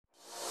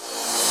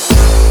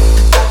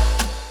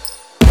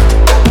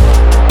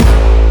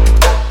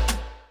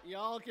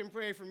can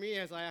pray for me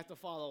as I have to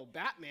follow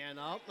Batman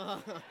up.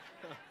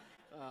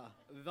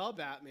 The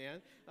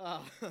Batman.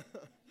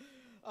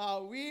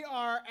 We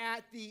are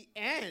at the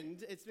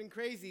end. It's been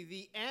crazy.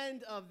 The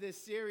end of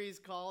this series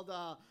called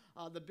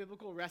The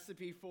Biblical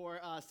Recipe for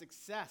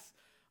Success.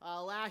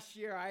 Last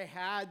year, I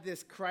had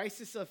this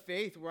crisis of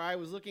faith where I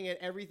was looking at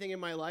everything in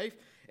my life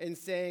and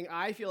saying,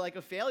 I feel like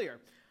a failure.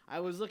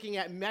 I was looking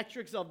at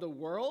metrics of the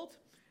world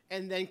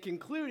and then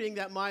concluding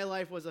that my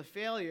life was a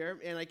failure.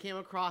 And I came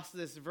across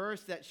this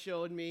verse that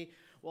showed me,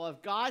 well,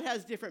 if God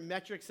has different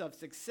metrics of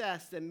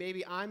success, then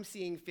maybe I'm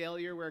seeing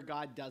failure where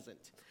God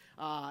doesn't.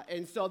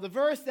 And so the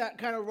verse that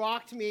kind of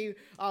rocked me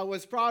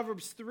was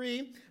Proverbs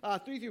 3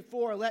 through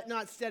 4. Let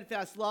not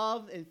steadfast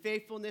love and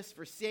faithfulness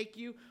forsake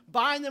you.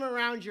 Bind them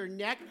around your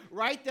neck.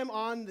 Write them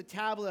on the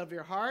tablet of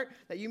your heart,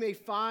 that you may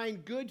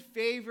find good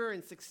favor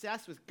and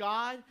success with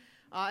God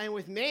and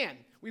with man.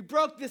 We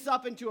broke this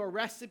up into a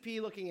recipe,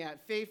 looking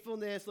at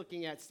faithfulness,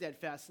 looking at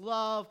steadfast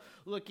love,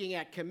 looking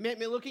at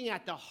commitment, looking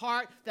at the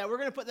heart, that we're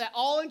going to put that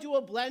all into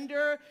a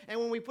blender. And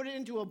when we put it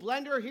into a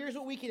blender, here's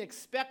what we can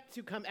expect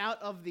to come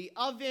out of the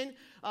oven.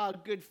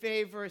 Good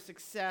favor,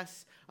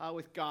 success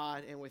with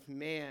God and with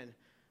man.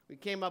 We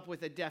came up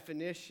with a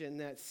definition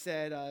that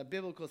said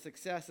biblical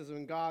success is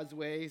when God's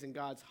ways and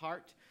God's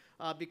heart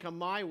become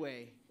my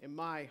way and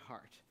my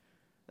heart.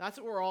 That's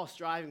what we're all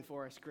striving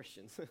for as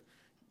Christians.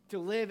 To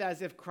live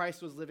as if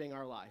Christ was living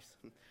our lives.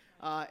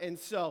 And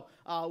so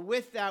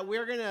with that,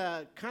 we're going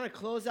to kind of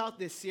close out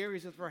this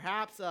series with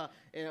perhaps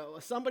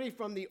somebody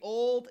from the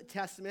Old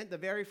Testament, the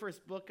very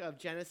first book of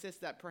Genesis,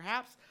 that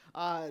perhaps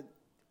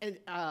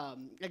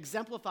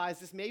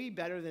exemplifies this maybe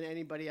better than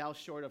anybody else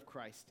short of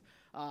Christ.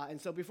 And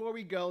so before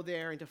we go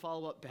there and to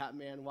follow up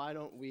Batman, why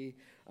don't we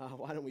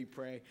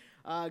pray?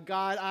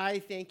 God, I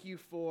thank you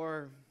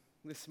for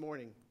this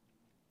morning.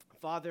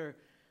 Father,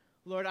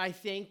 Lord, I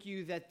thank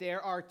you that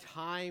there are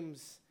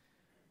times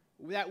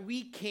that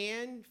we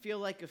can feel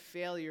like a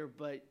failure,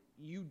 but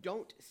you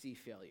don't see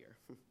failure.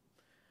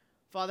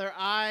 Father,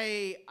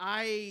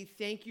 I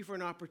thank you for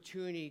an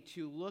opportunity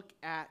to look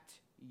at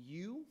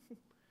you,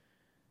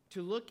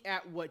 to look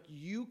at what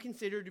you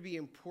consider to be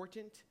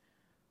important.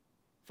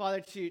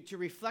 Father, to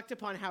reflect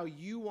upon how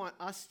you want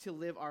us to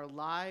live our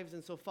lives.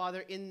 And so,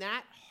 Father, in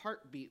that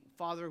heartbeat,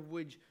 Father,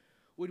 would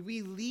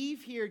we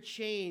leave here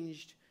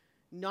changed,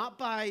 not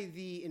by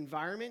the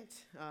environment,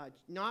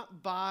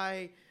 not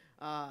by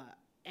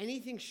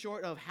anything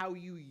short of how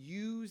you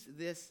use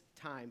this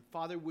time.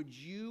 Father, would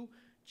you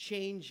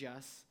change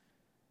us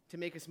to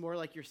make us more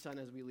like your Son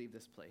as we leave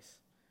this place?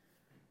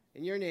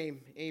 In your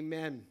name,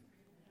 amen.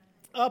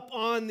 Up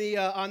on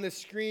the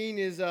screen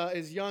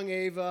is young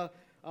Ava,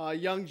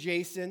 young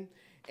Jason,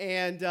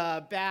 and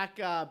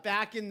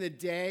back in the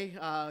day,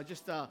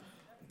 just a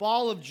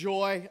ball of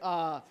joy.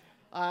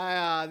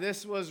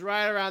 This was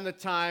right around the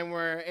time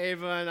where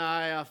Ava and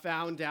I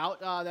found out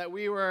that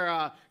we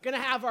were going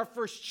to have our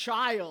first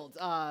child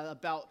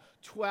about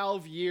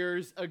 12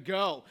 years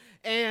ago.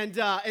 And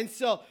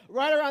so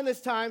right around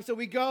this time, so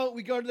we go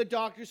to the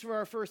doctors for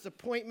our first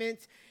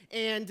appointment,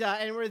 and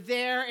we're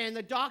there, and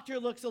the doctor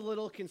looks a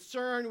little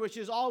concerned, which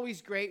is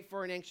always great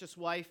for an anxious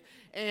wife.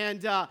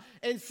 And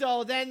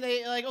so then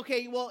they like,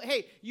 okay, well,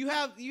 hey, you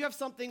have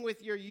something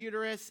with your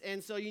uterus,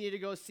 and so you need to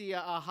go see a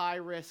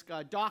high-risk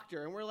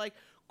doctor. And we're like,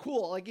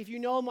 cool. Like, if you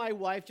know my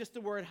wife, just the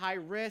word high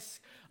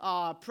risk,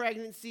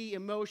 pregnancy,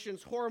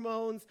 emotions,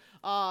 hormones,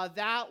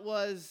 that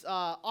was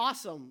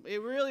awesome. It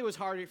really was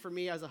harder for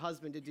me as a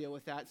husband to deal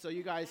with that. So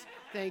you guys,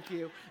 thank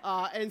you.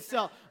 And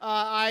so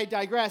I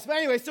digress. But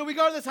anyway, so we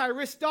go to this high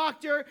risk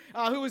doctor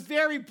who was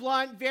very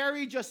blunt,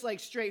 very just like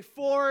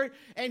straightforward.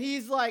 And he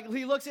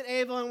looks at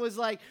Ava and was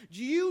like,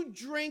 do you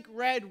drink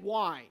red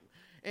wine?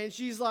 And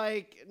she's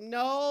like,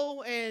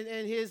 no, and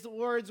his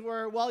words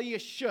were, well, you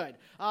should,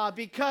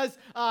 because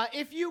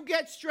if you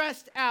get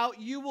stressed out,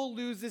 you will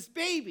lose this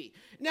baby.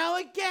 Now,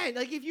 again,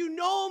 like if you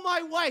know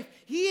my wife,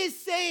 he is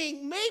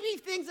saying maybe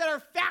things that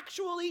are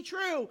factually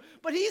true,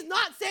 but he's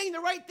not saying the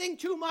right thing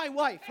to my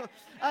wife.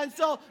 And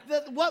so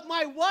what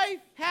my wife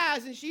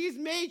has, and she's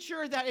made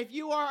sure that if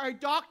you are a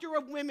doctor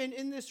of women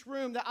in this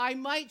room, that I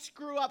might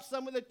screw up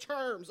some of the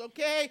terms,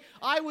 okay?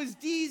 I was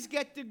D's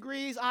get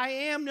degrees. I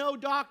am no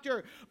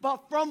doctor.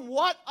 But from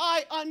what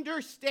I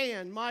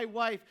understand, my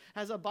wife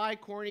has a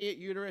bicornuate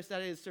uterus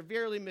that is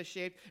severely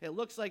misshaped. It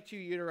looks like two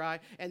uteri.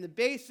 And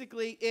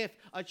basically, if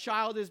a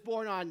child is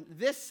born on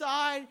this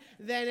side,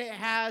 then it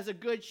has a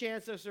good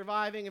chance of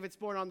surviving. If it's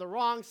born on the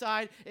wrong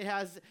side, it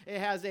has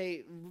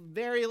a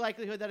very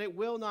likelihood that it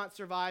will not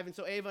survive. And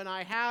so Ava and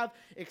I have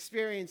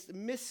experienced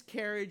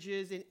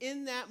miscarriages. And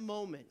in that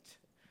moment,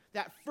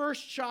 that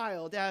first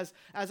child, as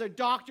a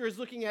doctor is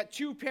looking at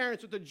two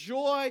parents with the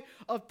joy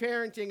of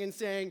parenting and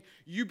saying,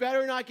 you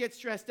better not get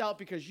stressed out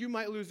because you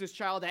might lose this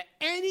child at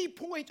any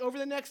point over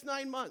the next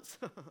 9 months.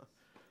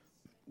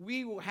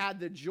 We had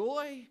the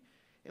joy,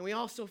 and we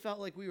also felt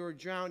like we were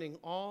drowning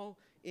all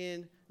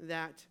in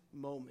that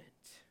moment.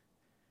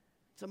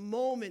 It's a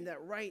moment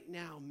that right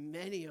now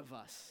many of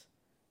us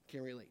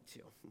can relate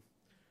to.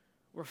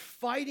 We're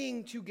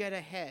fighting to get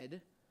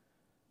ahead,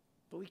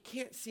 but we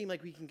can't seem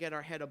like we can get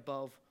our head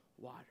above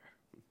water.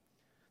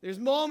 There's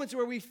moments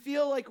where we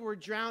feel like we're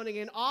drowning,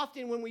 and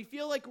often when we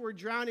feel like we're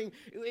drowning,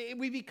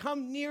 we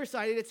become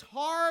nearsighted. It's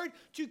hard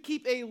to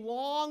keep a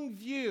long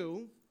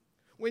view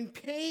when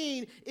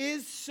pain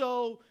is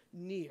so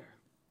near.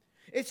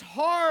 It's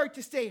hard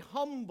to stay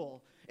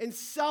humble and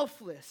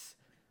selfless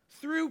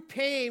through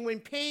pain when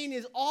pain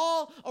is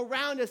all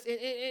around us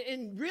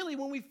and really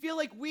when we feel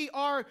like we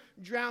are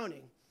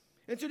drowning.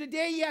 And so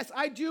today, yes,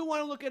 I do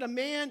want to look at a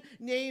man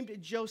named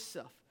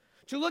Joseph,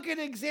 to look at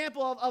an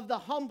example of the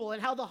humble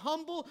and how the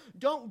humble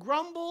don't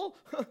grumble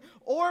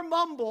or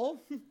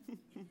mumble.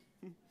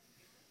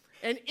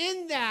 And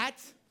in that,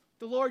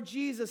 the Lord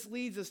Jesus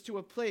leads us to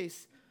a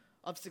place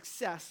of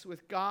success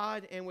with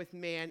God and with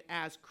man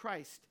as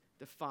Christ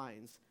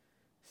defines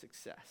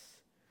success.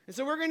 And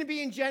so we're going to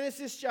be in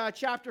Genesis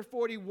chapter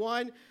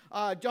 41.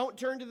 Don't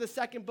turn to the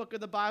second book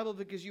of the Bible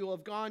because you will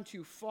have gone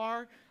too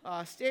far.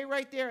 Stay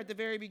right there at the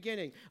very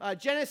beginning.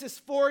 Genesis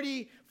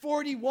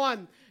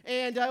 41.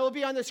 And it will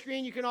be on the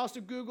screen. You can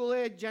also Google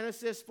it,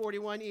 Genesis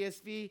 41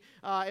 ESV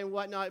and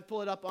whatnot.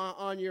 Pull it up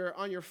on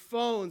your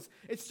phones.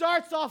 It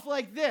starts off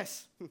like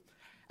this.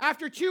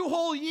 After 2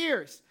 whole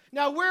years.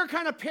 Now, we're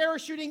kind of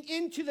parachuting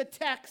into the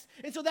text,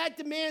 and so that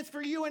demands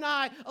for you and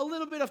I a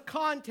little bit of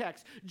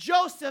context.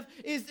 Joseph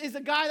is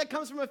a guy that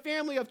comes from a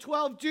family of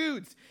 12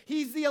 dudes.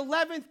 He's the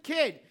 11th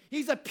kid.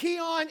 He's a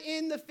peon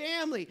in the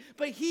family,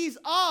 but he's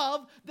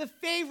of the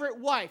favorite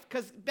wife,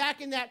 because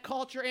back in that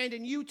culture and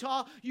in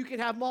Utah, you can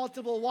have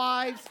multiple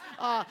wives,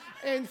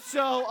 and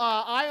so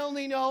I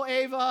only know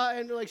Ava,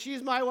 and like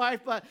she's my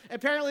wife, but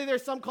apparently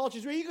there's some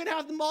cultures where you can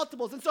have the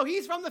multiples, and so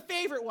he's from the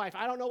favorite wife.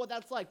 I don't know what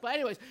that's like, but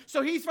anyways,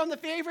 so he's from the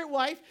favorite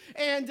wife,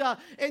 and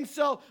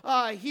so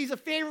he's a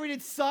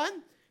favorited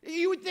son.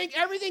 You would think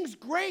everything's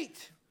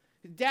great.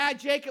 Dad,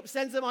 Jacob,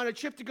 sends them on a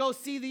trip to go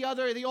see the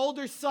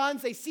older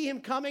sons. They see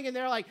him coming, and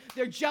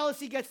their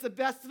jealousy gets the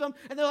best of them,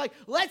 and they're like,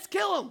 let's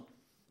kill him.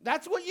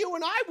 That's what you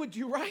and I would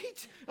do,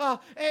 right?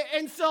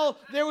 And so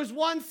there was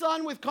one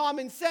son with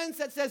common sense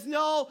that says,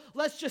 no,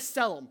 let's just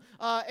sell him.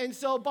 And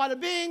so bada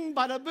bing,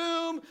 bada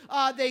boom,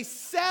 they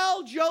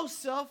sell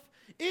Joseph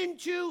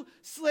into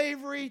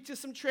slavery to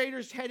some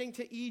traders heading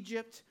to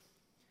Egypt.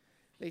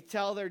 They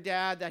tell their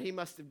dad that he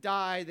must have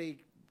died.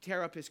 They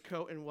tear up his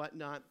coat and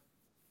whatnot.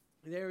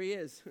 And there he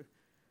is,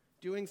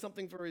 doing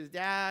something for his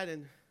dad,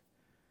 and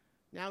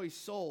now he's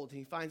sold.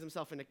 He finds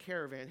himself in a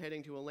caravan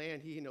heading to a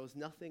land he knows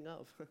nothing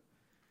of.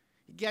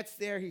 He gets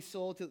there, he's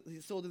sold to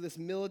this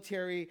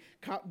military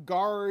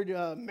guard,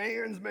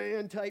 man's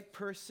man type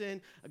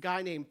person, a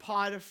guy named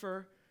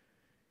Potiphar.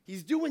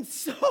 He's doing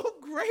so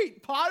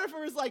great.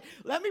 Potiphar is like,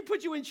 let me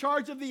put you in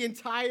charge of the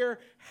entire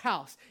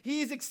house.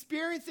 He is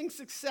experiencing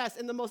success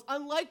in the most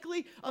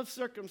unlikely of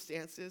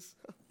circumstances.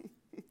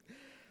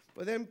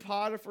 But then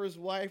Potiphar's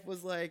wife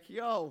was like,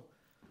 yo,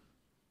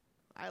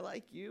 I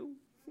like you.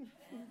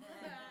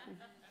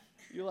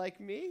 You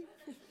like me?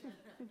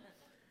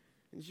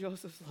 And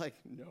Joseph's like,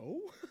 no.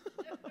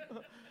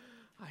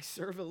 I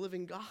serve a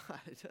living God.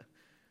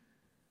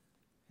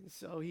 And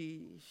so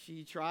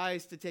she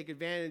tries to take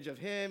advantage of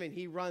him, and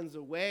he runs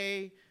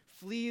away,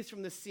 flees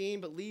from the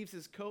scene, but leaves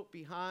his coat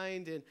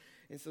behind.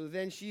 And so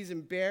then she's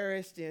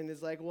embarrassed and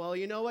is like, well,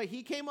 you know what?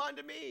 He came on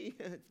to me.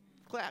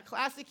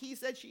 Classic he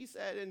said, she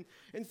said.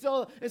 And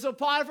so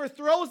Potiphar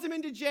throws him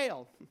into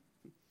jail.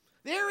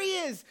 There he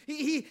is.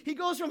 He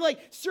goes from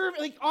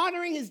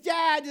honoring his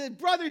dad to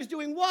brothers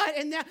doing what,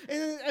 and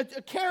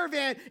a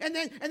caravan, and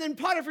then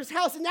Potiphar's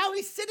house, and now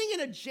he's sitting in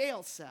a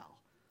jail cell,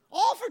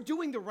 all for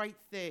doing the right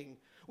thing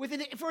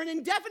for an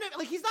indefinite.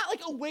 He's not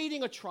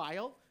awaiting a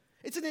trial.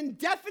 It's an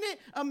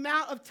indefinite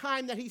amount of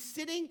time that he's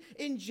sitting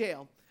in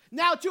jail.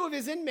 Now 2 of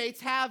his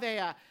inmates have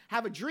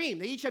a dream.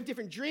 They each have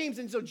different dreams,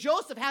 and so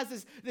Joseph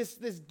has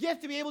this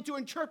gift to be able to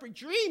interpret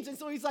dreams, and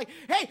so he's like,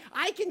 hey,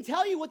 I can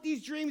tell you what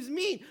these dreams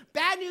mean.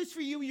 Bad news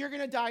for you, you're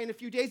going to die in a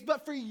few days,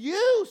 but for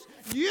you're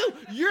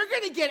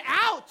going to get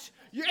out.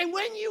 And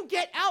when you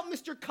get out,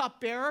 Mr.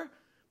 Cupbearer,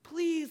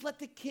 please let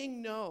the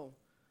king know.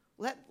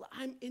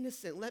 I'm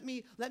innocent. Let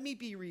me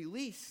be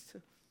released.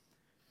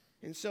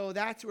 And so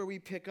that's where we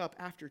pick up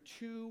after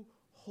 2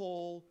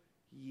 whole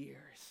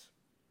years.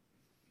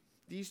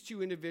 These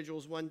 2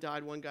 individuals, one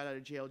died, one got out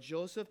of jail.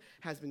 Joseph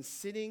has been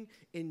sitting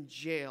in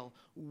jail,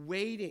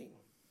 waiting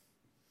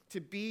to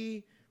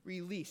be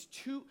released.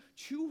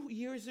 Two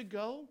years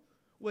ago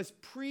was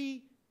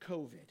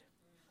pre-COVID.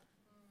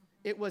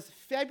 It was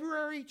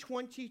February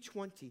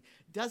 2020.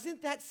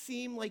 Doesn't that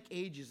seem like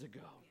ages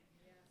ago?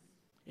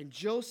 And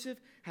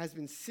Joseph has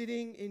been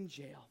sitting in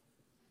jail.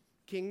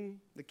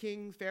 The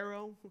king,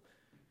 Pharaoh,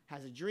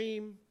 has a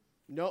dream.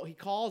 No, he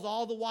calls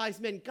all the wise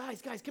men.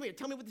 Guys, come here.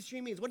 Tell me what this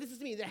dream means. What does this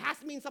mean? It has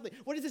to mean something.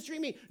 What does this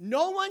dream mean?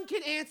 No one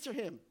can answer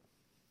him.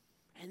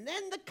 And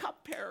then the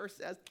cupbearer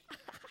says,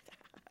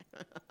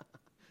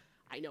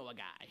 I know a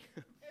guy.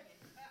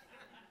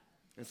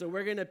 And so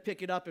we're going to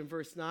pick it up in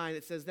verse 9.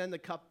 It says, then the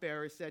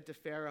cupbearer said to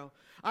Pharaoh,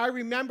 I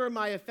remember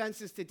my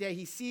offenses today.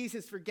 He sees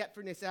his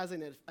forgetfulness as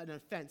an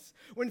offense.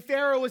 When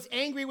Pharaoh was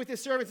angry with his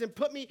servants and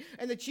put me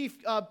and the chief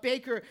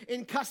baker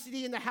in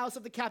custody in the house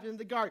of the captain of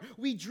the guard,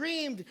 we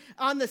dreamed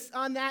on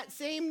that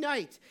same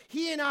night,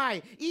 he and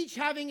I, each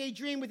having a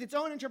dream with its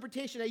own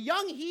interpretation. A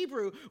young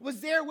Hebrew was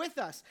there with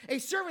us, a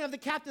servant of the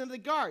captain of the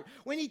guard.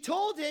 When he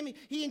told him,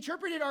 he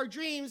interpreted our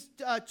dreams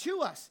to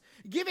us,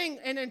 giving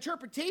an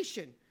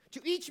interpretation to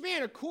each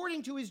man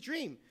according to his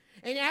dream.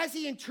 And as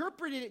he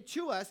interpreted it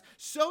to us,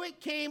 so it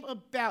came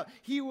about.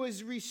 He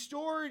was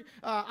restored,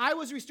 I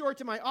was restored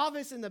to my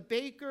office, and the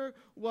baker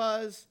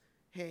was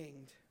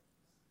hanged.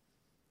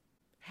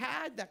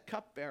 Had that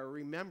cupbearer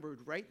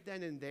remembered right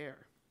then and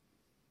there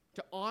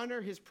to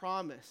honor his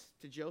promise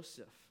to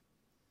Joseph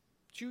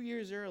 2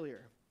 years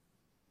earlier,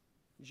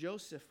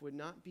 Joseph would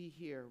not be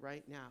here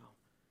right now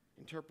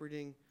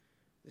interpreting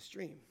this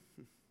dream.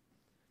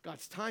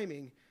 God's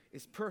timing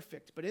is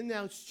perfect. But in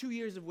those 2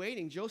 years of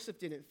waiting, Joseph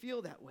didn't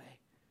feel that way.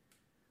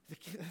 The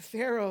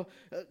Pharaoh,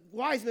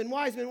 wise men,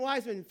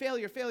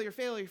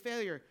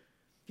 failure.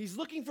 He's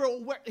looking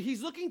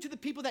to the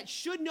people that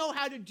should know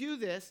how to do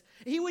this.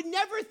 He would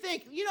never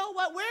think, you know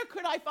what, where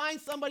could I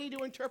find somebody to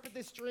interpret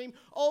this dream?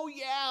 Oh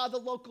yeah, the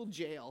local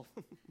jail.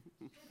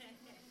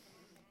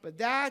 But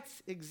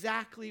that's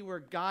exactly where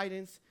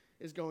guidance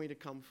is going to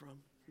come from.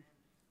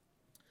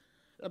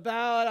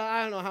 About,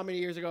 I don't know how many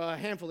years ago, a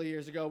handful of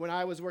years ago, when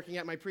I was working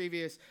at my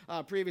previous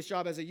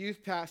job as a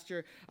youth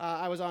pastor,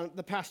 I was on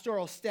the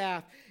pastoral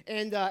staff,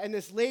 and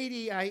this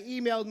lady, I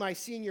emailed my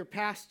senior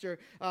pastor,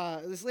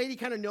 this lady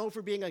kind of known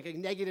for being like a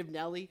negative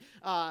Nelly,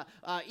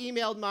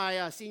 emailed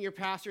my senior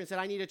pastor and said,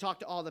 I need to talk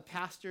to all the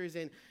pastors,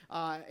 and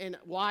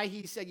why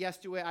he said yes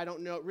to it, I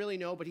don't really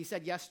know, but he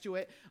said yes to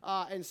it,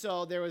 and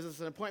so there was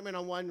an appointment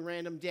on one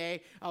random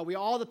day.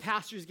 All the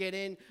pastors get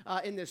in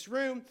this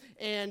room,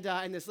 and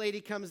this lady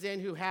comes in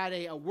who had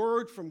a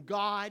word from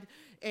God,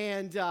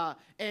 and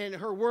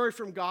her word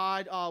from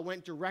God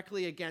went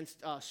directly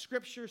against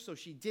Scripture, so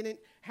she didn't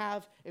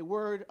have a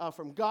word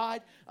from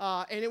God.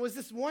 And it was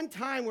this one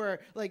time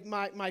where, like,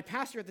 my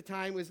pastor at the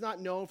time was not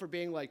known for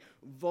being, like,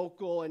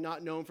 vocal and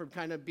not known for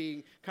kind of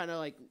being, kind of,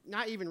 like,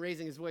 not even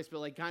raising his voice, but,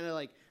 like, kind of,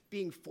 like,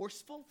 being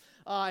forceful.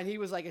 And he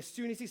was like, as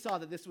soon as he saw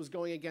that this was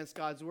going against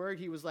God's word,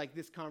 he was like,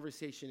 this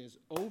conversation is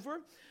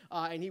over.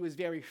 And he was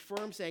very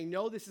firm, saying,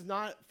 no, this is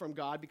not from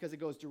God because it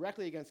goes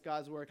directly against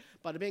God's word.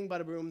 Bada bing,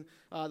 bada boom,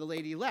 the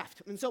lady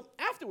left. And so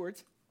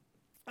afterwards,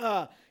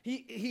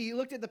 he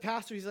looked at the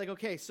pastor. He's like,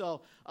 okay,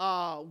 so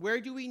where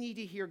do we need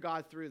to hear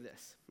God through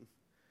this?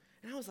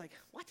 And I was like,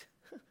 what?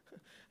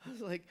 I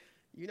was like,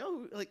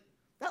 like,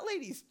 that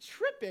lady's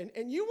tripping,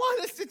 and you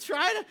want us to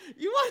try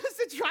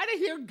to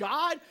hear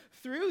God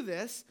through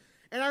this.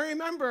 And I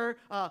remember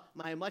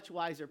my much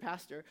wiser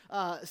pastor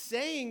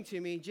saying to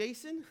me,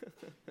 Jason,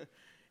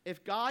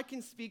 if God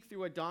can speak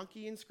through a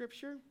donkey in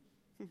Scripture,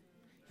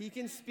 he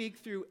can speak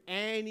through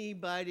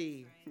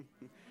anybody.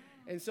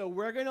 And so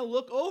we're going to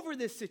look over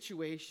this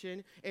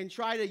situation and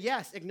try to,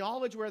 yes,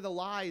 acknowledge where the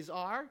lies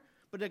are,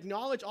 but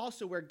acknowledge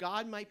also where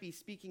God might be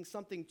speaking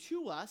something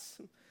to us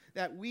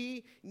that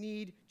we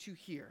need to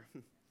hear.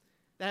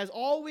 That has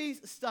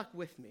always stuck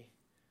with me.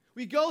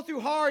 We go through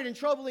hard and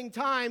troubling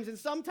times, and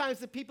sometimes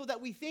the people that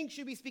we think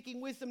should be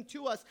speaking wisdom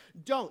to us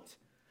don't.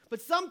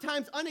 But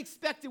sometimes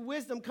unexpected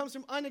wisdom comes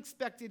from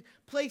unexpected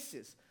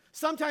places.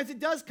 Sometimes it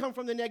does come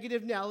from the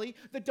negative Nelly,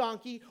 the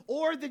donkey,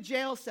 or the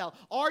jail cell.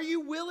 Are you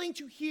willing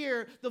to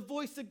hear the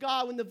voice of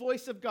God when the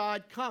voice of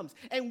God comes?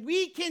 And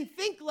we can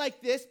think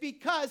like this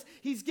because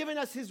he's given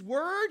us his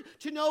word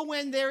to know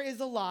when there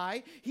is a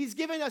lie. He's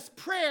given us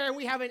prayer, and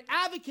we have an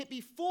advocate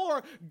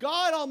before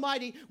God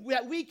Almighty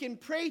that we can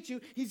pray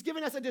to. He's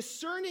given us a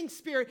discerning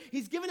spirit.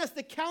 He's given us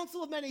the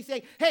counsel of many,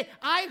 saying, hey,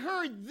 I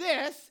heard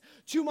this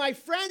to my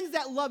friends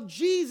that love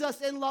Jesus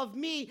and love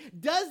me.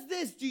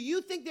 Do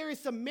you think there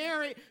is some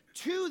merit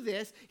to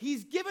this?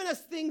 He's given us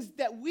things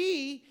that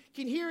we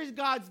can hear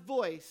God's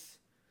voice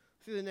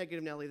through the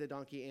negative Nelly, the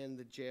donkey, and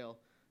the jail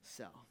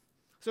cell.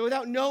 So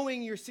without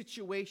knowing your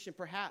situation,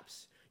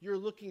 perhaps you're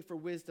looking for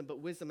wisdom, but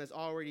wisdom has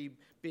already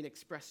been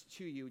expressed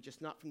to you,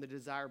 just not from the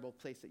desirable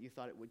place that you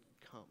thought it would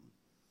come.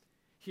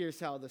 Here's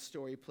how the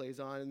story plays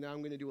on, and now I'm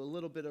going to do a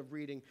little bit of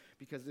reading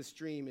because this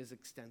dream is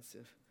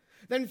extensive.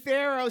 Then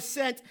Pharaoh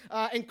sent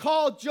and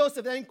called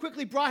Joseph and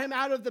quickly brought him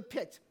out of the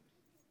pit.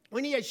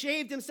 When he had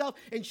shaved himself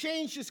and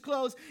changed his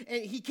clothes,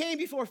 and he came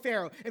before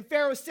Pharaoh. And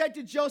Pharaoh said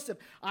to Joseph,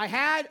 I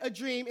had a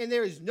dream, and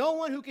there is no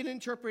one who can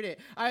interpret it.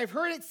 I have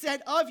heard it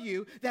said of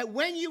you that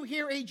when you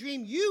hear a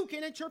dream, you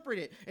can interpret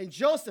it. And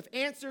Joseph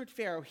answered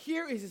Pharaoh,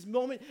 here is his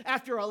moment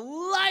after a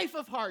life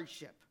of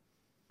hardship.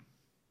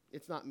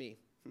 It's not me.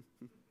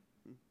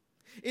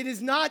 It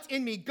is not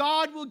in me.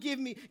 God will give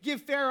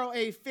Pharaoh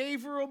a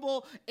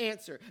favorable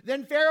answer.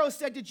 Then Pharaoh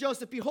said to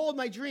Joseph, behold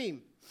my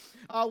dream.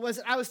 I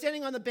was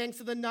standing on the banks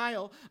of the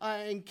Nile,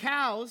 and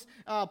cows,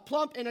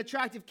 plump and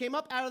attractive, came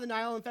up out of the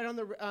Nile and fed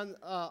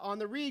on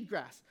the reed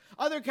grass.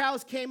 Other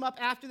cows came up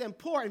after them,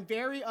 poor and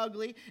very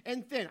ugly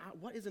and thin.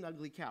 What is an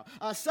ugly cow?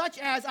 Such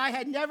as I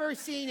had never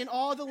seen in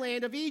all the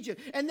land of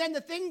Egypt. And then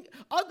the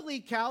ugly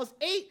cows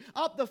ate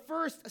up the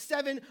first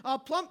 7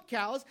 plump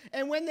cows,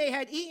 and when they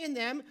had eaten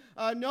them,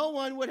 no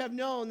one would have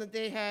known that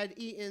they had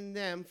eaten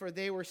them, for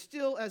they were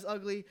still as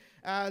ugly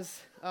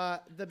as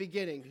the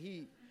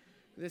beginning.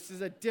 This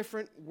is a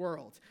different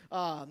world.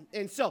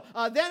 And so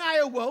then I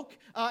awoke,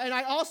 and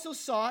I also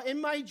saw in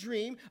my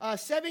dream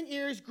 7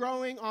 ears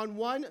growing on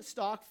one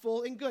stalk,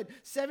 full and good.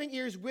 7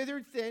 ears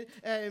withered thin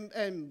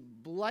and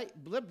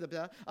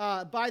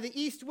by the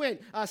east wind,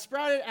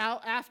 sprouted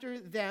out after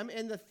them,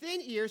 and the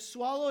thin ears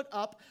swallowed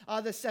up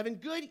the 7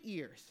 good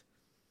ears.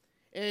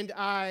 And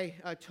I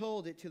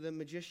told it to the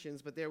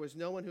magicians, but there was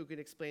no one who could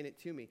explain it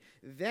to me.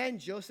 Then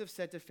Joseph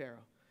said to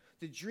Pharaoh,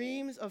 "The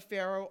dreams of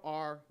Pharaoh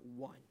are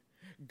one.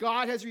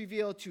 God has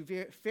revealed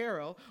to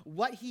Pharaoh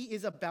what he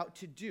is about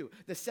to do.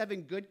 The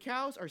 7 good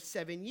cows are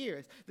 7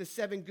 years. The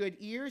 7 good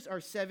ears are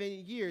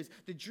 7 years.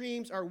 The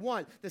dreams are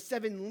one. The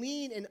 7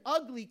 lean and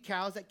ugly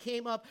cows that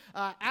came up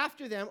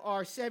after them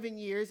are 7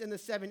 years, and the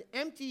 7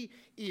 empty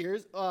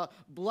ears,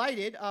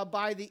 blighted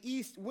by the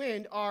east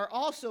wind, are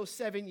also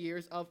 7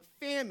 years of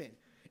famine.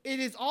 It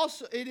is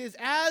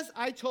as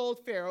I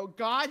told Pharaoh.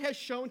 God has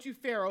shown to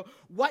Pharaoh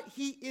what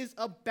he is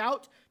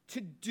about to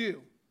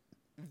do.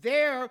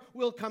 There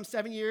will come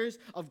 7 years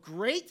of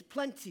great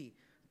plenty,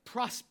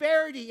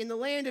 prosperity in the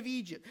land of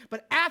Egypt.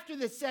 But after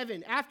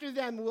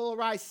them will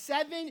arise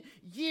 7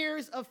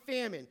 years of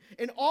famine,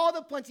 and all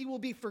the plenty will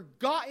be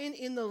forgotten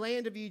in the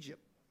land of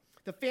Egypt.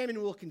 The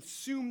famine will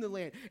consume the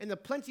land, and the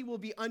plenty will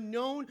be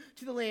unknown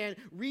to the land,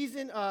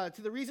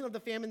 to the reason of the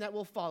famine that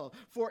will follow.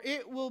 For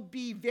it will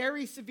be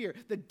very severe.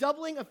 The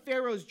doubling of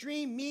Pharaoh's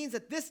dream means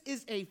that this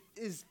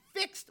is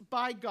fixed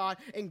by God,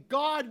 and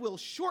God will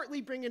shortly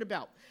bring it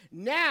about.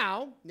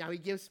 Now he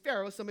gives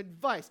Pharaoh some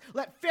advice.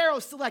 Let Pharaoh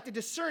select a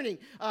discerning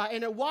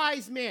and a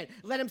wise man.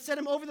 Let him set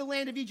him over the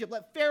land of Egypt.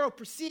 Let Pharaoh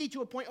proceed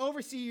to appoint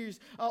overseers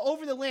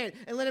over the land,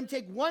 and let him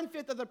take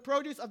 1/5 of the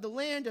produce of the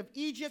land of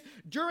Egypt.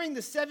 During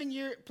the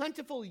 7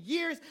 plentiful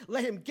years,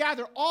 let him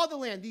gather all the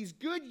land, these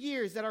good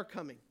years that are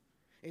coming,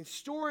 and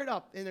store it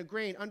up in a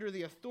grain under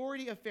the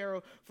authority of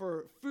Pharaoh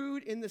for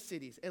food in the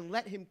cities, and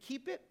let him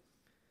keep it.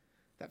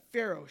 That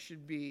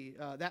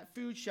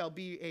food shall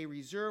be a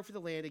reserve for the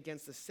land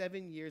against the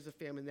 7 years of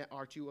famine that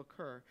are to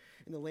occur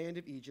in the land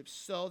of Egypt,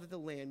 so that the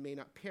land may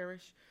not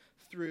perish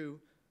through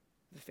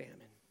the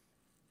famine."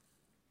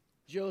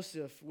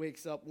 Joseph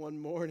wakes up one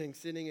morning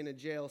sitting in a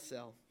jail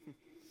cell.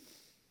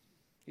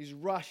 He's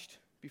rushed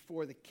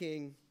before the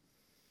king.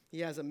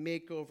 He has a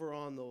makeover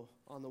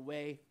on the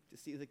way to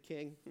see the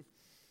king.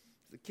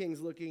 The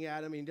king's looking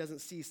at him, and he doesn't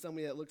see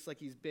somebody that looks like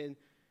he's been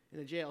in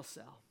a jail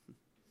cell.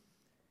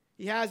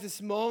 He has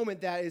this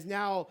moment that is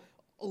now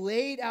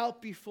laid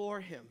out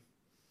before him.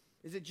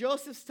 Is it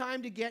Joseph's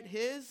time to get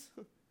his?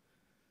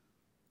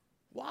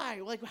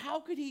 Why? How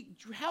could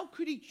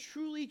he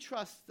truly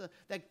trust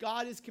that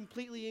God is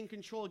completely in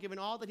control given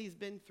all that he's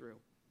been through?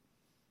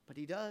 But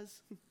he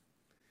does.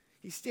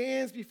 He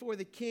stands before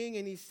the king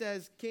and he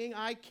says, "King,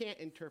 I can't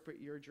interpret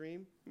your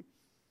dream,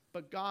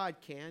 but God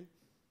can."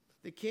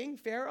 The king,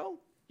 Pharaoh,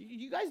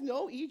 you guys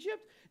know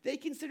Egypt? They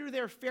consider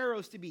their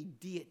pharaohs to be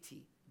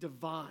deity,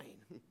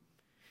 divine.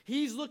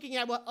 He's looking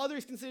at what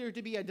others consider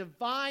to be a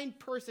divine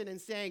person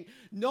and saying,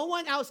 no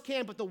one else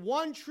can, but the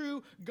one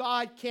true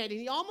God can. And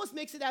he almost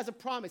makes it as a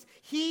promise.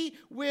 He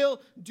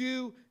will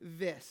do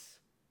this.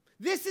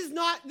 This is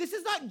not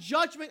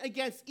judgment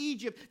against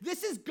Egypt.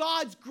 This is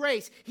God's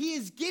grace. He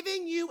is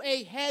giving you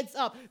a heads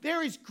up.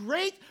 There is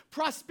great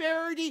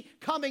prosperity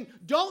coming.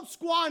 Don't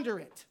squander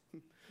it.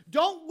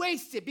 Don't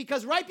waste it,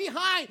 because right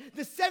behind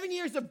the 7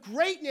 years of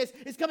greatness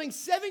is coming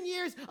 7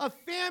 years of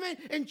famine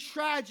and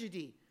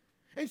tragedy.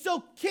 And so,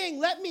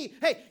 king,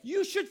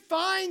 you should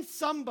find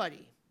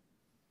somebody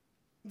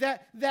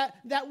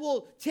that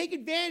will take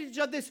advantage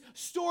of this,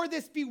 store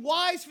this, be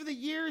wise for the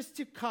years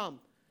to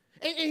come.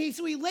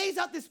 So he lays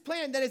out this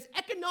plan that is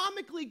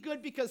economically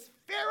good because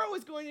Pharaoh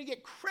is going to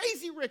get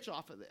crazy rich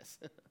off of this.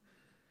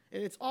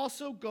 And it's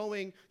also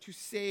going to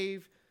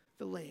save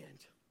the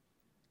land.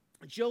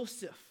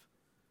 Joseph,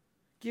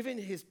 given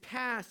his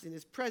past and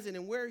his present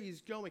and where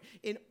he's going,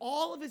 in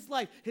all of his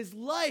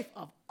life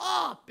of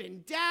up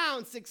and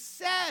down,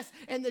 success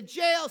and the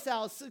jail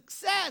cell,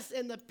 success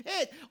and the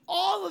pit,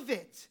 all of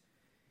it,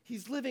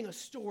 he's living a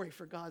story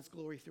for God's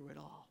glory through it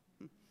all.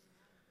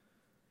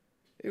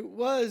 It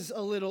was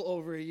a little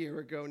over a year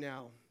ago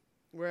now,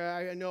 where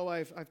I know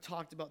I've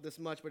talked about this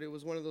much, but it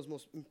was one of those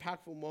most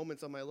impactful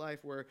moments of my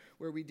life where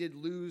we did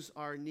lose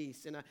our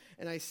niece. And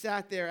I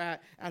sat there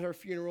at her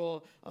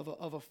funeral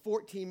of a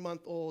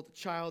 14-month-old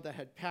child that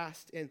had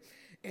passed. And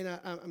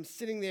I'm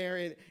sitting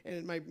there,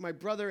 and my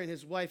brother and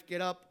his wife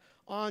get up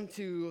on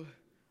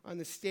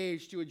the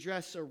stage to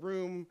address a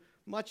room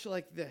much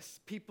like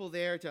this, people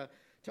there to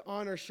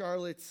honor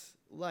Charlotte's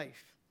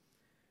life.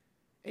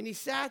 And he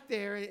sat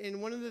there,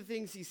 and one of the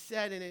things he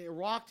said, and it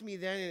rocked me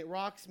then and it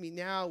rocks me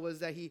now, was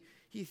that he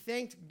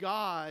thanked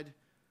God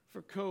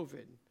for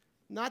COVID.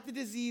 Not the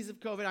disease of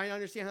COVID. I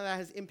understand how that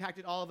has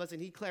impacted all of us,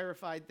 and he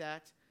clarified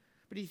that.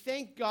 But he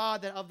thanked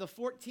God that of the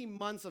 14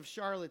 months of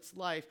Charlotte's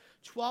life,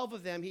 12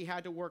 of them he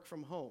had to work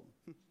from home.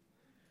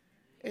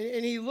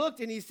 And he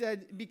looked and he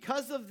said,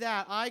 because of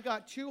that, I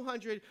got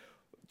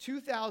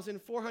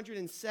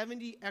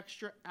 2,470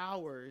 extra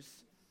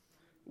hours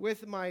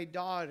with my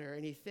daughter.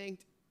 And he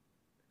thanked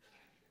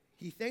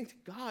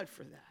God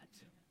for that.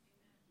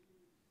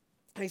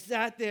 I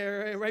sat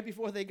there right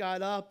before they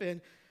got up,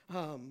 and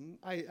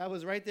I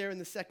was right there in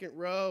the second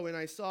row, and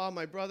I saw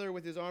my brother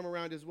with his arm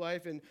around his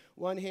wife in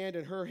one hand,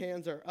 and her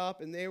hands are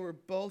up, and they were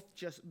both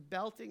just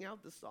belting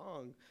out the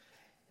song,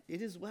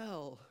 "It is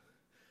well,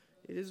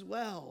 it is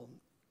well."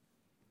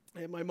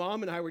 And my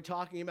mom and I were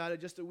talking about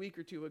it just a week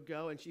or two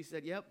ago, and she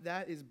said, "Yep,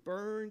 that is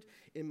burned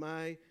in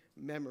my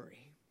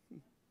memory."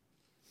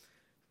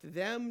 To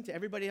them, to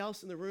everybody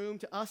else in the room,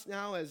 to us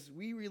now as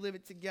we relive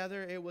it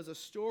together, it was a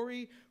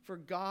story for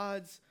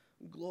God's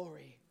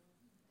glory.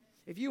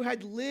 If you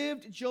had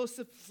lived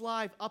Joseph's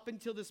life up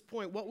until this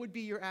point, what would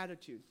be your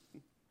attitude?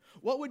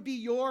 What would be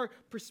your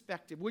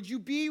perspective? Would you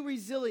be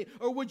resilient,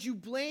 or would you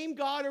blame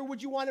God, or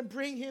would you want to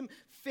bring him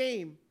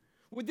fame?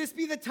 Would this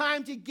be the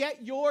time to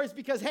get yours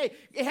because, hey,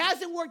 it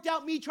hasn't worked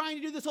out me trying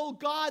to do this whole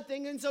God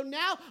thing, and so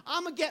now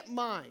I'm going to get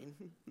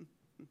mine?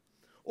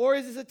 Or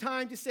is this a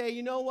time to say,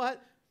 you know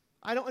what?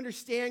 I don't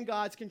understand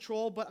God's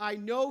control, but I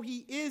know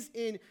he is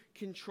in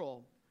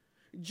control.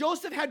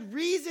 Joseph had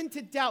reason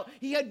to doubt.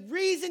 He had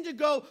reason to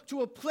go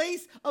to a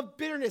place of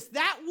bitterness.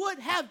 That would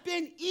have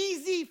been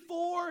easy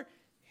for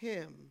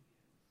him.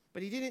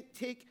 But he didn't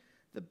take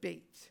the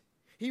bait.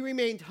 He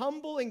remained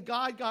humble, and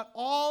God got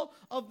all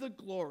of the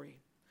glory.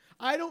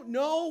 I don't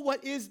know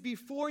what is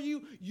before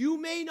you. You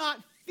may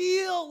not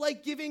feel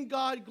like giving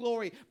God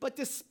glory, but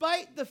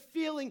despite the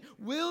feeling,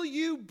 will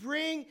you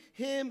bring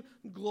him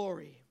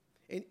glory?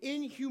 And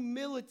in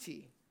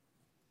humility,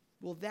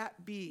 will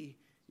that be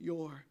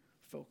your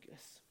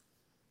focus?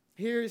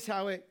 Here's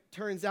how it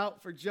turns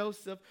out for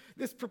Joseph.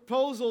 This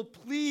proposal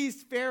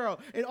pleased Pharaoh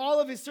and all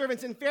of his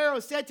servants. And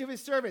Pharaoh said to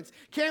his servants,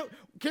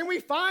 can we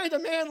find a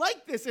man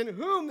like this in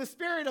whom the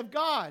Spirit of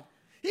God?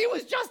 He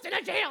was just in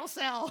a jail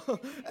cell.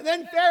 And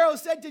then Pharaoh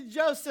said to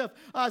Joseph,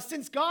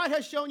 since God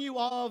has shown you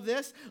all of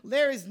this,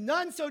 there is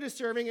none so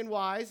deserving and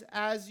wise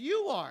as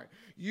you are.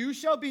 You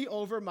shall be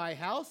over my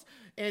house,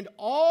 and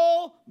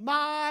all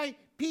my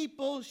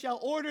people shall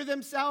order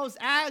themselves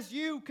as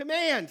you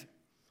command.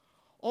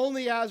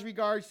 Only as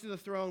regards to the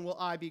throne will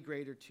I be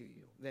greater to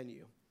you than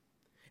you.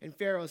 And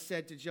Pharaoh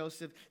said to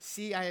Joseph,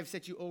 see, I have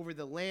set you over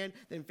the land.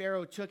 Then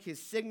Pharaoh took his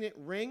signet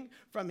ring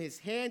from his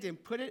hand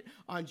and put it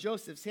on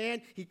Joseph's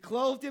hand. He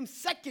clothed him,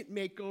 second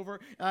makeover,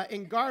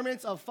 in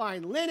garments of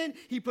fine linen.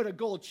 He put a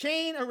gold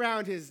chain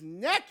around his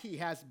neck. He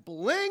has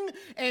bling.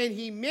 And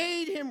he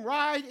made him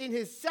ride in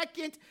his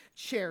second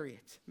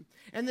chariot.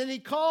 And then he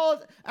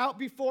called out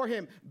before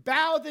him,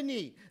 bow the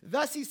knee.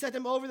 Thus he set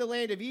him over the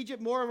land of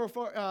Egypt.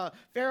 Moreover,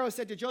 Pharaoh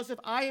said to Joseph,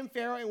 I am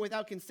Pharaoh, and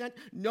without consent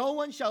no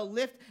one shall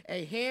lift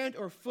a hand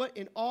or foot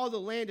in all the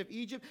land of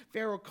Egypt.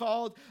 Pharaoh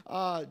called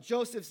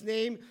Joseph's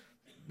name,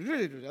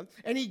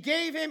 and he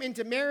gave him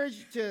into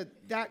marriage to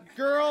that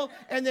girl.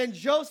 And then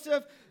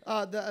Joseph,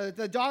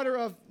 the daughter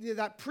of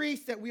that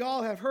priest that we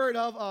all have heard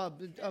of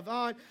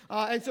On.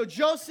 And so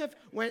Joseph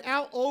went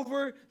out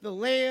over the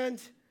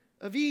land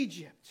of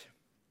Egypt.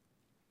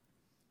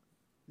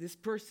 This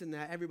person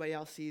that everybody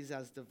else sees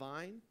as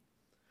divine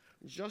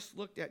just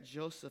looked at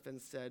Joseph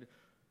and said,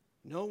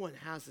 no one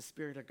has the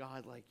Spirit of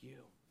God like you.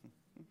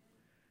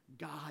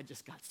 God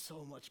just got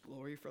so much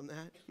glory from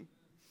that.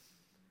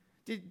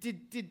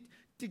 Did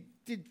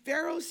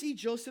Pharaoh see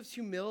Joseph's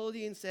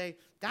humility and say,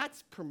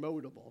 that's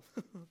promotable?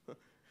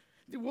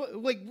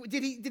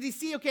 Did he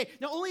see, okay,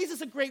 not only is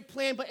this a great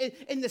plan, but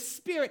in the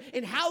spirit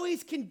and how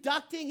he's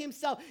conducting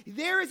himself,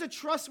 there is a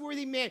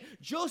trustworthy man.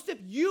 Joseph,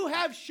 you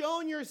have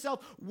shown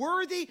yourself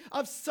worthy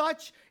of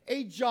such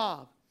a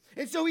job.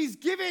 And so he's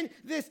given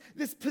this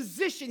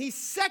position. He's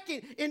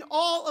second in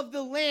all of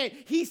the land.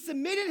 He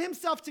submitted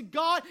himself to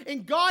God,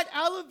 and God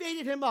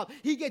elevated him up.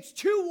 He gets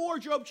 2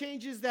 wardrobe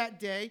changes that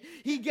day.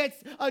 He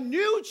gets a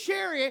new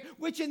chariot,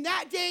 which in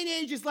that day and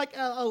age is like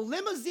a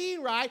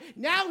limousine ride.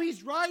 Now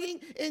he's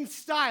riding in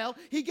style.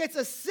 He gets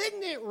a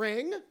signet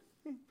ring,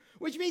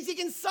 which means he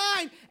can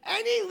sign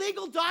any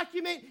legal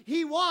document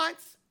he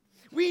wants.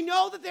 We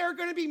know that there are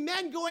going to be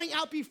men going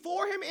out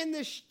before him in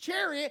this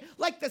chariot,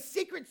 like the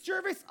Secret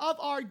Service of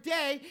our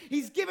day.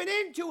 He's given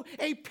into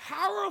a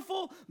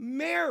powerful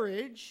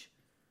marriage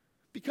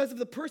because of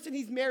the person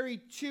he's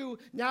married to.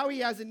 Now he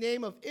has a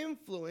name of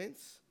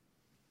influence.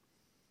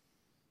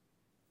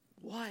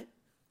 What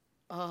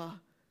a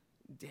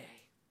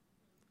day.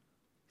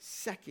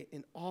 Second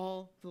in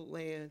all the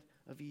land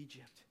of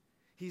Egypt.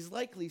 He's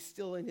likely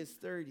still in his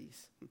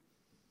 30s.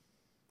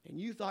 And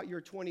you thought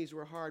your 20s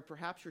were hard.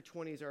 Perhaps your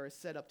 20s are a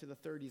setup to the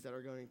 30s that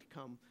are going to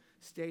come.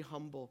 Stay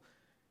humble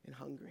and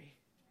hungry.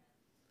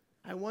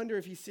 I wonder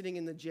if he's sitting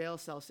in the jail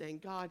cell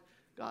saying, God,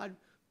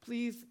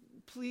 please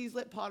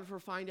let Potiphar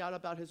find out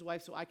about his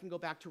wife so I can go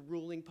back to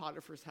ruling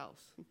Potiphar's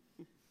house.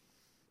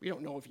 We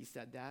don't know if he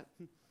said that.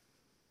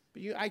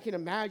 But I can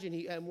imagine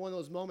in one of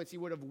those moments he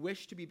would have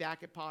wished to be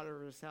back at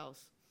Potiphar's house.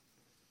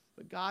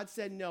 But God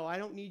said, no, I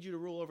don't need you to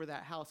rule over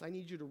that house. I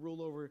need you to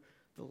rule over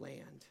the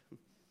land.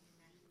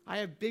 I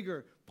have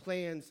bigger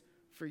plans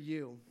for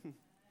you.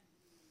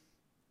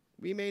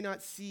 We may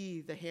not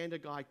see the hand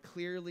of God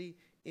clearly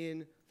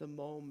in the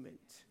moment,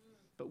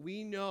 but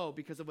we know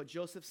because of what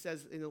Joseph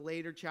says in the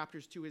later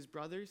chapters to his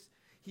brothers,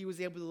 he was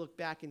able to look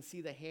back and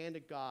see the hand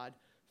of God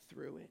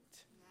through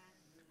it.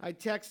 I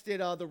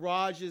texted the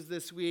Rajas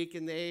this week,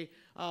 and they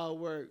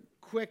were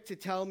quick to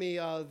tell me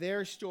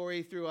their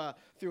story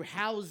through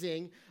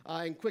housing,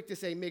 and quick to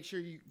say, make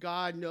sure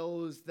God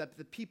knows, that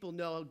the people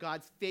know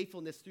God's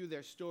faithfulness through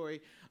their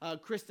story.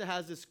 Krista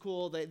has this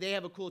they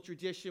have a cool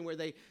tradition where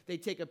they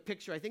take a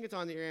picture. I think it's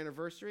on their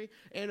anniversary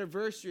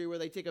where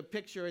they take a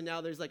picture, and now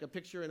there's like a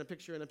picture and a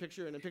picture and a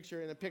picture and a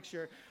picture and a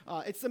picture.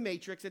 It's the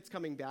Matrix. It's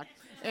coming back.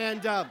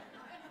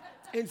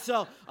 And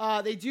so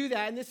they do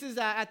that, and this is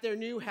at their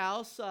new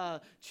house.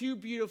 Two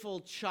beautiful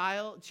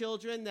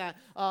children that,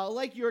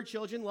 like your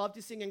children, love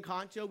to sing in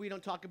canto. We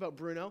don't talk about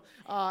Bruno,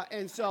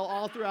 and so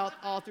all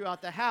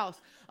throughout the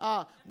house.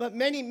 But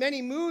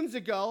many moons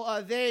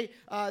ago,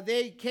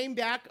 they came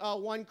back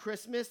one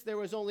Christmas. There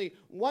was only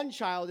one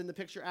child in the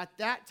picture at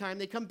that time.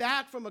 They come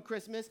back from a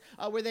Christmas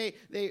where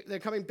they're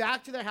coming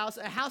back to their house,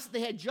 a house that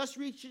they had just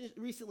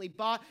recently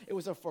bought. It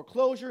was a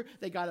foreclosure.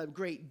 They got a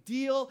great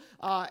deal,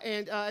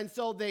 and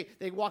so they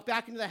walk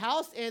back into the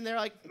house, and they're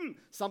like,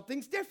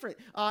 something's different.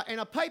 And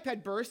a pipe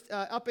had burst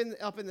up in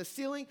the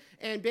ceiling,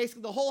 and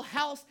basically the whole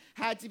house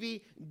had to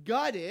be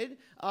gutted.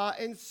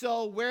 And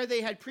so where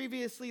they had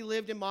previously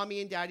lived in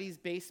Mommy and Daddy's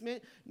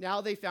basement,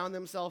 now they found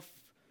themselves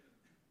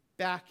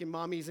back in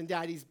Mommy's and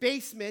Daddy's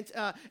basement,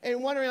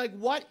 and wondering, like,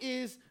 what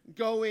is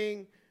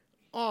going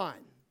on?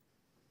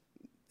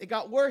 It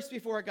got worse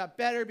before it got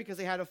better because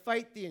they had to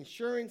fight the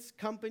insurance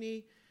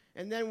company.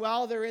 And then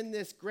while they're in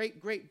this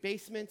great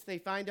basement, they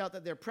find out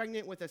that they're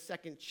pregnant with a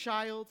second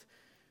child.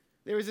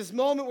 There was this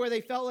moment where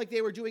they felt like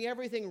they were doing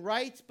everything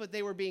right, but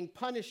they were being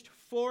punished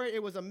for it.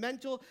 It was a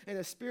mental and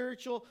a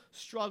spiritual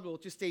struggle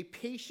to stay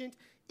patient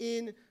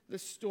in the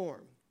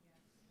storm.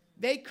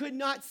 They could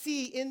not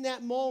see in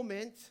that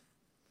moment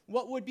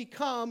what would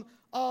become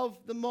of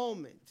the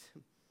moment.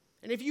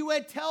 And if you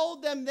had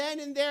told them then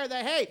and there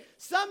that, hey,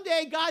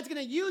 someday God's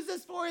going to use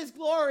this for his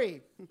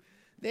glory,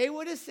 they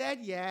would have said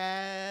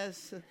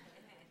yes.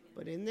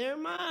 But in their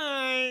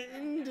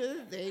mind,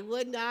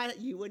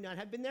 you would not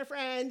have been their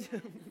friend.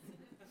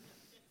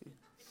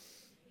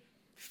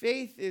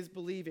 Faith is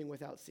believing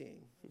without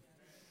seeing.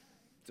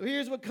 So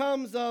here's what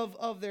comes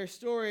of their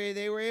story.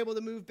 They were able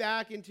to move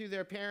back into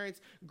their parents,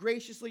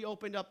 graciously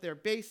opened up their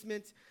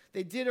basement.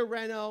 They did a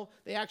reno.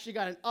 They actually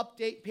got an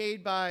update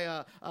paid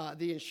by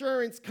the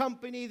insurance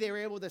company. They were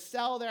able to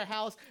sell their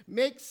house,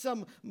 make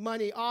some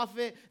money off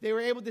it. They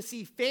were able to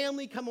see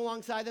family come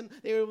alongside them.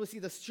 They were able to see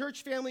the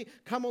church family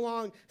come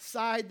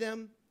alongside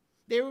them.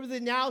 They were able to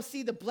now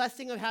see the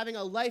blessing of having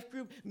a life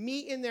group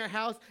meet in their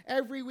house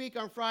every week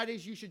on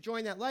Fridays. You should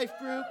join that life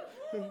group.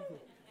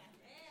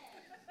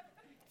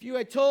 If you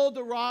had told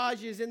the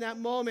Rajas in that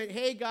moment,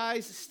 hey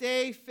guys,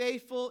 stay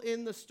faithful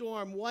in the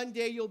storm. One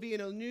day you'll be in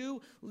a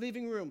new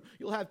living room.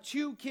 You'll have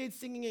 2 kids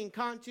singing in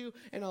canto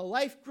and a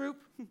life group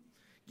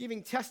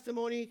giving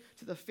testimony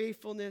to the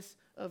faithfulness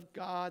of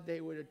God.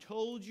 They would have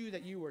told you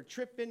that you were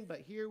tripping, but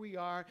here we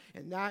are,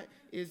 and that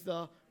is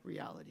the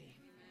reality.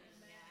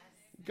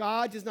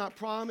 God does not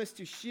promise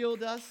to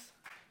shield us.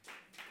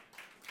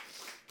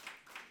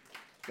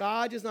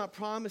 God does not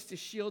promise to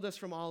shield us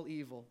from all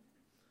evil.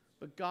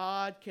 But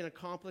God can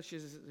accomplish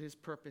his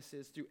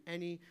purposes through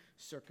any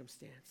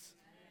circumstance.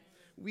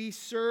 We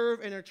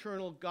serve an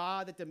eternal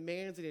God that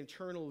demands an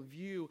eternal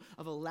view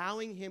of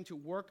allowing him to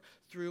work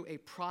through a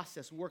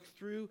process, work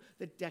through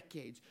the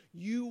decades.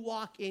 You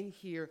walk in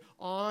here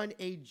on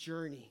a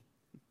journey.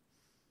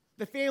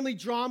 The family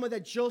drama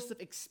that Joseph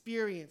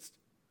experienced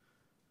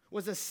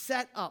was a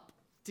setup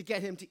to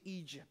get him to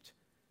Egypt.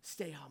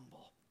 Stay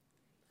humble.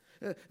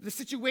 The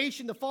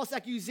situation, the false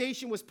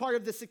accusation was part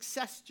of the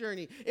success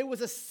journey. It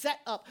was a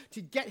setup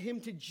to get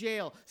him to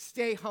jail.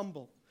 Stay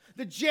humble.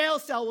 The jail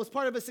cell was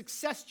part of a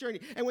success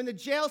journey. And when the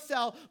jail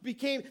cell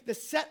became the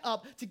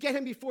setup to get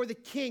him before the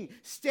king,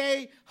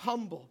 stay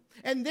humble.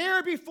 And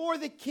there before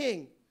the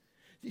king,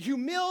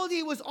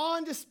 humility was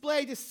on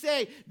display to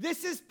say,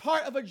 this is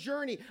part of a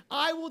journey.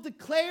 I will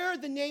declare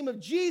the name of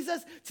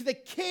Jesus to the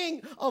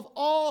King of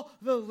all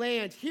the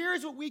land.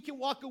 Here's what we can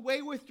walk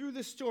away with through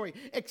this story.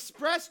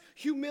 Express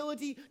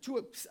humility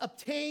to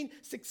obtain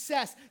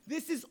success.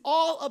 This is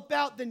all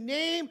about the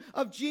name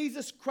of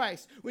Jesus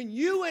Christ. When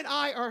you and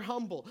I are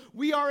humble,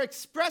 we are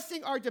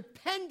expressing our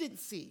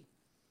dependency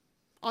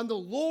on the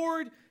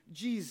Lord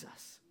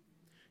Jesus.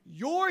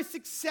 Your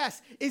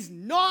success is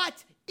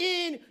not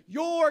in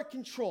your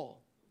control.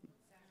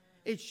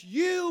 It's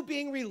you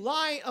being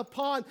reliant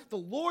upon the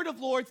Lord of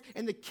Lords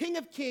and the King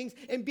of Kings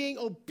and being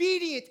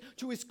obedient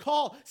to his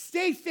call.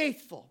 Stay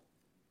faithful.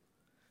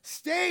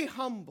 Stay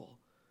humble.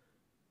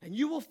 And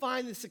you will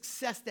find the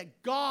success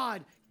that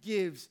God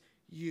gives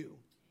you.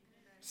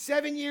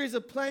 7 years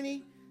of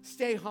plenty,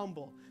 stay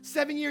humble.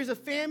 7 years of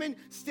famine,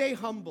 stay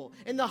humble.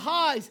 In the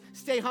highs,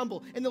 stay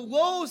humble. In the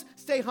lows,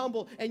 stay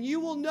humble. And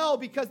you will know,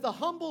 because the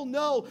humble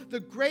know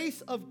the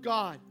grace of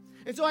God.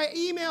 And so I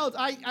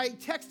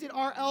texted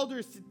our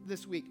elders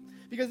this week,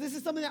 because this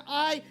is something that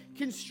I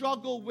can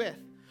struggle with.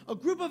 A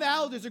group of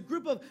elders, a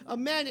group of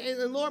men,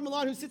 and Laura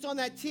Milan, who sits on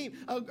that team,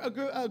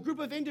 a group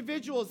of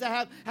individuals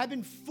that have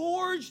been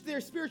forged,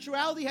 their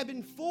spirituality have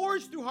been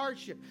forged through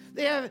hardship.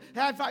 They have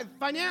had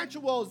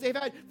financial woes. They've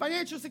had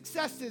financial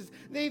successes.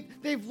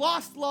 They've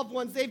lost loved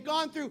ones. They've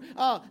gone through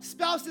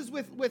spouses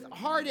with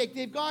heartache.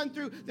 They've gone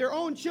through their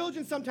own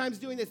children sometimes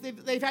doing this.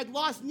 They've had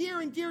loss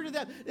near and dear to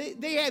them.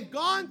 They have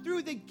gone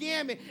through the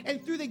gamut,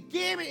 and through the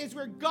gamut is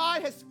where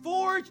God has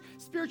forged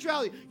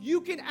spirituality.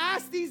 You can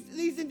ask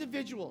these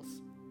individuals,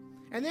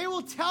 and they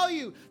will tell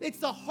you it's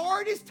the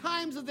hardest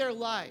times of their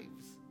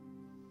lives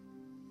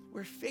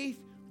where faith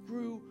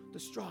grew the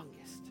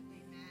strongest.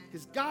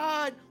 Because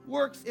God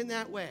works in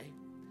that way.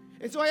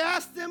 And so I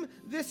asked them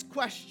this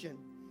question: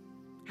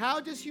 how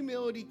does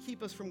humility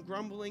keep us from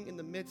grumbling in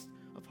the midst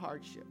of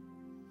hardship?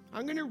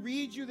 I'm going to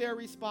read you their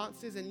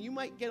responses, and you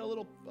might get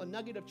a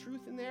nugget of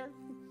truth in there.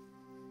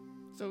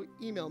 So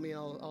email me, and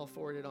I'll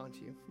forward it on to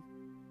you.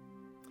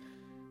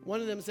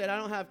 One of them said, I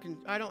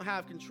don't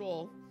have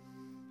control.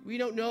 We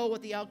don't know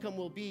what the outcome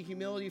will be.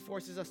 Humility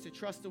forces us to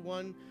trust the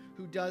one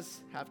who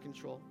does have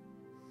control.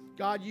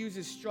 God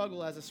uses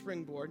struggle as a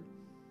springboard.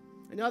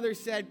 Another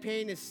said,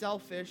 pain is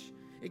selfish.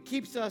 It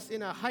keeps us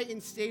in a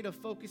heightened state of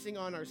focusing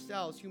on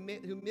ourselves.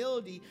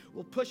 Humility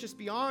will push us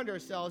beyond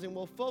ourselves, and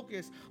will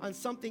focus on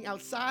something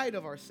outside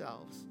of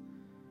ourselves.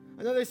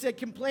 Another said,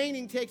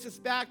 complaining takes us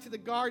back to the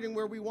garden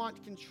where we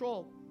want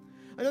control.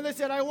 Another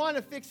said, I want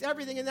to fix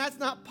everything, and that's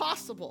not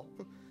possible.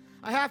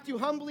 I have to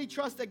humbly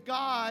trust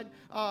God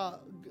what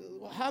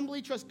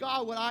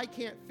I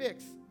can't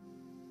fix.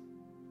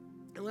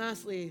 And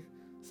lastly,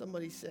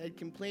 somebody said,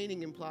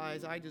 complaining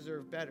implies I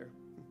deserve better.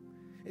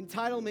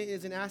 Entitlement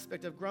is an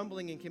aspect of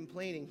grumbling and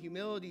complaining.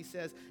 Humility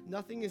says,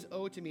 nothing is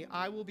owed to me.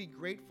 I will be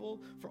grateful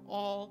for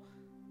all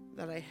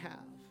that I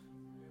have.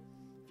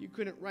 If you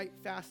couldn't write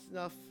fast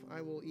enough,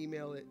 I will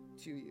email it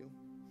to you.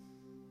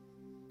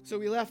 So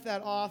we left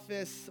that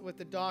office with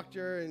the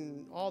doctor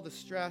and all the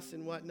stress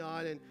and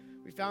whatnot, and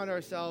we found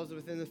ourselves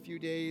within a few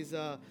days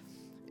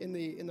in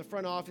the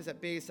front office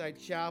at Bayside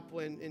Chapel,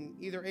 and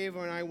either Ava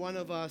and I, one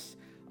of us,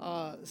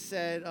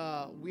 said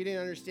we didn't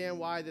understand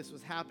why this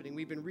was happening.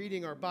 We've been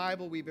reading our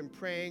Bible, we've been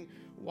praying.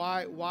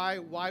 Why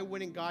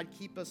wouldn't God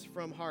keep us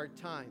from hard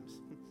times?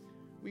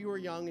 We were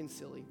young and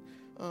silly.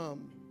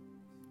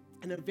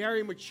 And a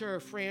very mature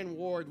Fran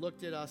Ward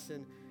looked at us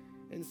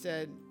and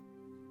said,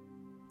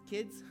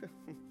 kids,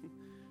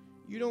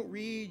 you don't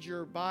read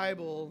your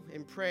Bible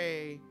and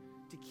pray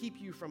to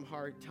keep you from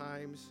hard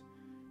times.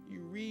 You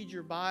read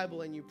your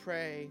Bible and you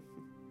pray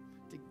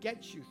to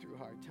get you through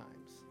hard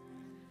times.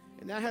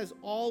 And that has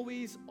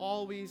always,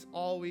 always,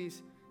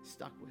 always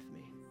stuck with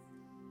me.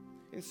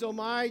 And so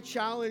my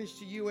challenge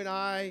to you and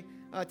I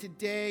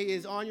today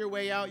is, on your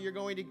way out, you're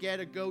going to get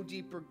a Go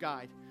Deeper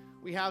guide.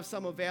 We have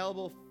some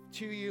available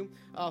to you,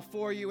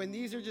 for you. And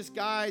these are just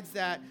guides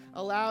that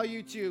allow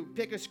you to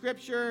pick a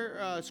scripture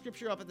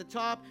up at the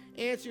top,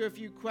 answer a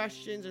few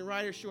questions, and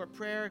write a short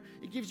prayer.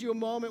 It gives you a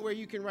moment where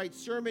you can write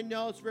sermon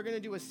notes. We're going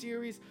to do a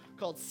series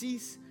called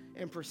Cease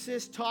and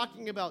Persist,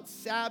 talking about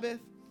Sabbath.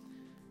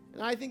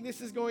 And I think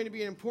this is going to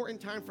be an important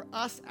time for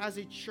us as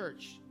a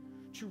church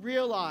to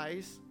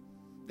realize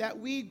that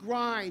we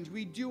grind,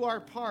 we do our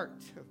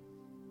part.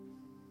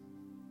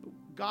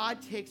 God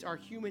takes our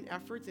human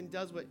efforts and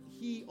does what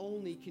he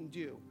only can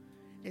do.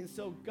 And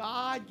so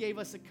God gave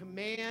us a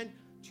command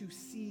to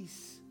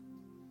cease,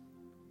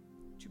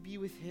 to be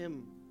with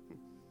him.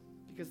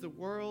 Because the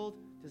world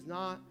does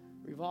not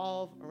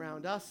revolve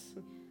around us.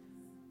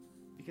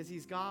 Because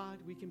he's God,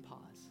 we can pause.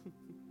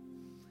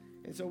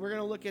 And so we're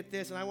going to look at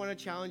this, and I want to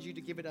challenge you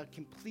to give it a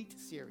complete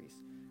series.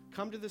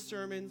 Come to the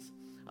sermons,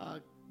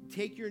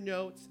 take your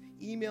notes,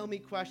 email me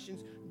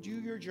questions, do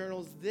your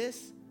journals.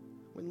 This,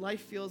 when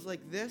life feels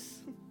like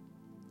this,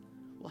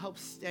 will help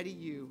steady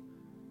you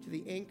to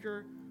the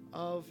anchor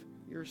of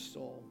your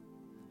soul.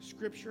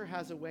 Scripture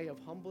has a way of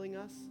humbling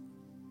us,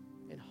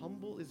 and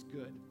humble is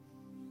good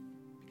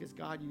because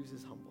God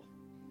uses humble.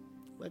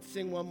 Let's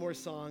sing one more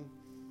song.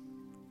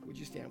 Would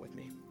you stand with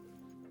me?